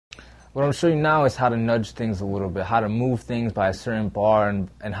What I'm showing you now is how to nudge things a little bit, how to move things by a certain bar,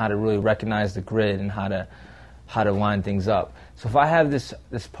 and how to really recognize the grid and how to line things up. So if I have this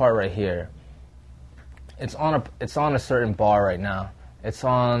part right here, it's on a certain bar right now. It's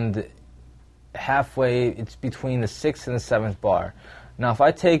on the halfway. It's between the 6th and the 7th bar. Now if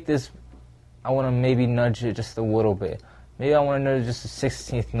I take this, I want to maybe nudge it just a little bit. Maybe I want to nudge just the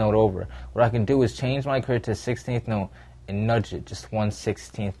 16th note over. What I can do is change my grid to the 16th note and nudge it just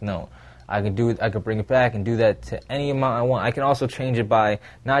 1/16th note. I could bring it back and do that to any amount I want. I can also change it by,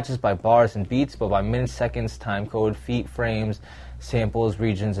 not just by bars and beats, but by minutes, seconds, time code, feet, frames, samples,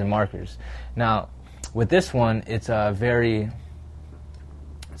 regions, and markers. Now, with this one, it's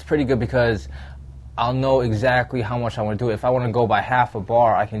pretty good because I'll know exactly how much I want to do it. If I want to go by half a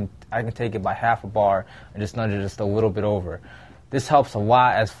bar, I can take it by half a bar and just nudge it just a little bit over. This helps a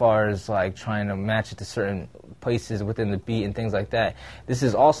lot as far as like trying to match it to certain places within the beat and things like that. This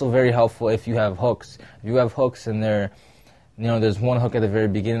is also very helpful if you have hooks. If you have hooks and there's one hook at the very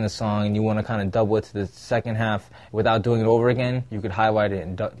beginning of the song and you want to kind of double it to the second half without doing it over again, you could highlight it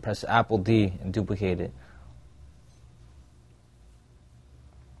and press Apple D and duplicate it.